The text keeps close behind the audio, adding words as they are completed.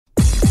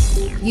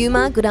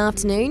Yuma, good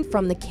afternoon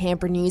from the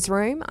Canberra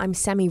newsroom. I'm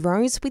Sammy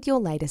Rose with your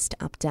latest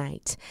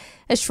update.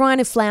 A shrine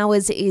of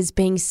flowers is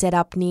being set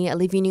up near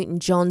Olivia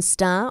Newton-John's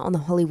star on the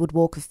Hollywood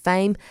Walk of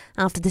Fame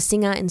after the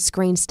singer and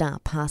screen star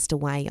passed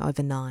away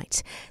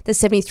overnight. The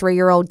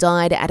 73-year-old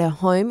died at her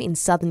home in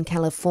Southern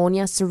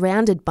California,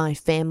 surrounded by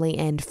family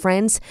and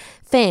friends.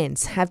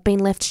 Fans have been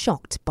left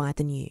shocked by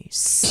the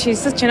news. She's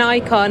such an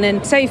icon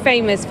and so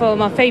famous for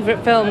my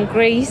favourite film,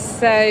 Grease.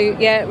 So,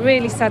 yeah,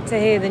 really sad to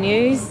hear the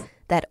news.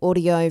 That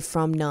audio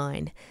from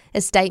Nine.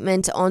 A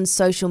statement on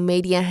social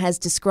media has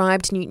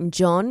described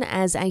Newton-John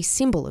as a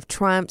symbol of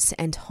triumphs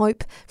and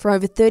hope for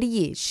over 30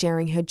 years,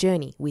 sharing her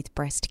journey with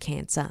breast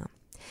cancer.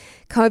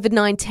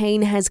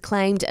 COVID-19 has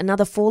claimed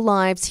another 4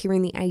 lives here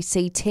in the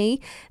ACT,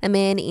 a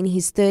man in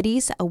his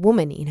 30s, a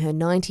woman in her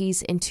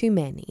 90s and 2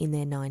 men in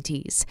their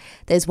 90s.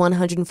 There's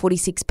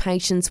 146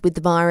 patients with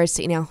the virus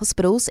in our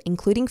hospitals,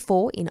 including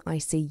 4 in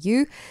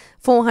ICU.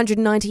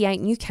 498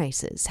 new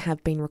cases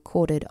have been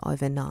recorded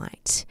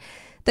overnight.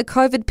 The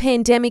COVID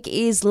pandemic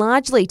is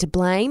largely to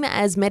blame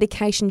as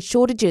medication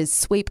shortages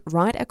sweep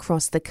right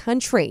across the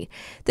country.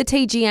 The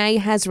TGA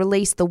has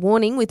released the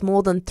warning with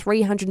more than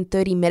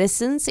 330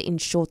 medicines in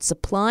short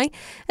supply.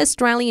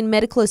 Australian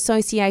Medical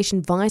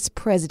Association Vice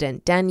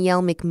President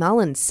Danielle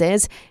McMullen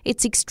says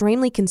it's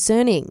extremely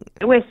concerning.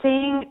 We're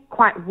seeing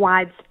quite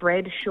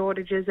widespread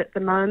shortages at the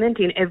moment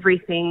in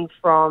everything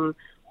from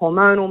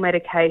hormonal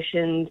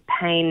medications,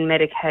 pain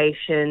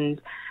medications,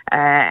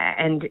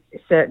 and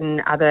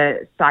certain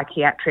other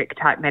psychiatric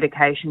type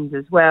medications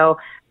as well.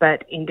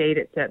 But indeed,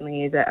 it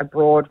certainly is a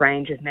broad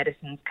range of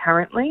medicines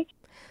currently.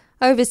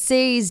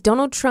 Overseas,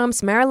 Donald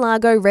Trump's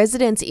Mar-a-Lago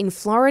residence in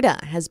Florida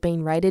has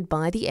been raided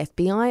by the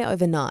FBI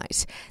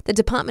overnight. The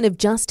Department of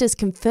Justice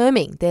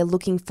confirming they're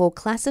looking for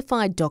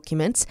classified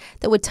documents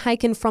that were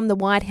taken from the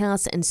White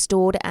House and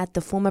stored at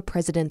the former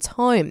president's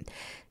home.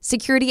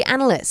 Security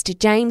analyst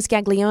James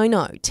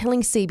Gagliano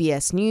telling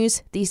CBS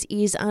News this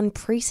is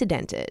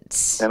unprecedented.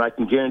 And I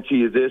can guarantee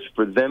you this,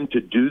 for them to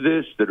do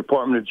this, the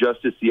Department of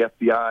Justice, the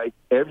FBI,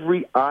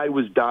 every I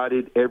was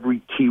dotted,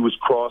 every T was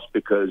crossed,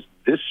 because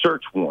this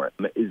search warrant,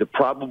 the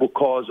probable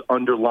cause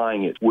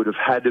underlying it, would have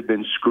had to have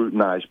been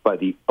scrutinized by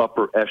the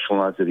upper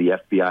echelons of the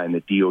FBI and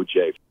the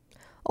DOJ.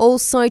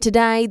 Also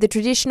today, the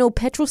traditional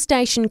petrol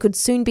station could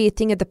soon be a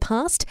thing of the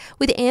past,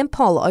 with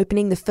Ampol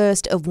opening the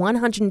first of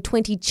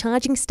 120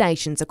 charging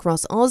stations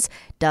across Oz,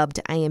 dubbed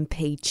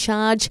AMP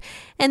Charge.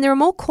 And there are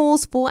more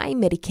calls for a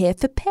Medicare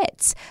for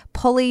pets.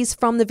 Pollies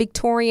from the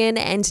Victorian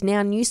and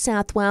now New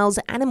South Wales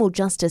Animal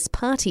Justice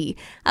Party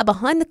are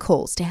behind the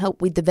calls to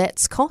help with the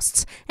vets'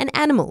 costs and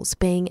animals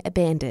being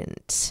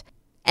abandoned.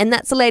 And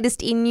that's the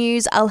latest in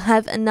news. I'll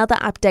have another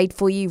update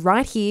for you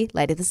right here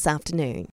later this afternoon.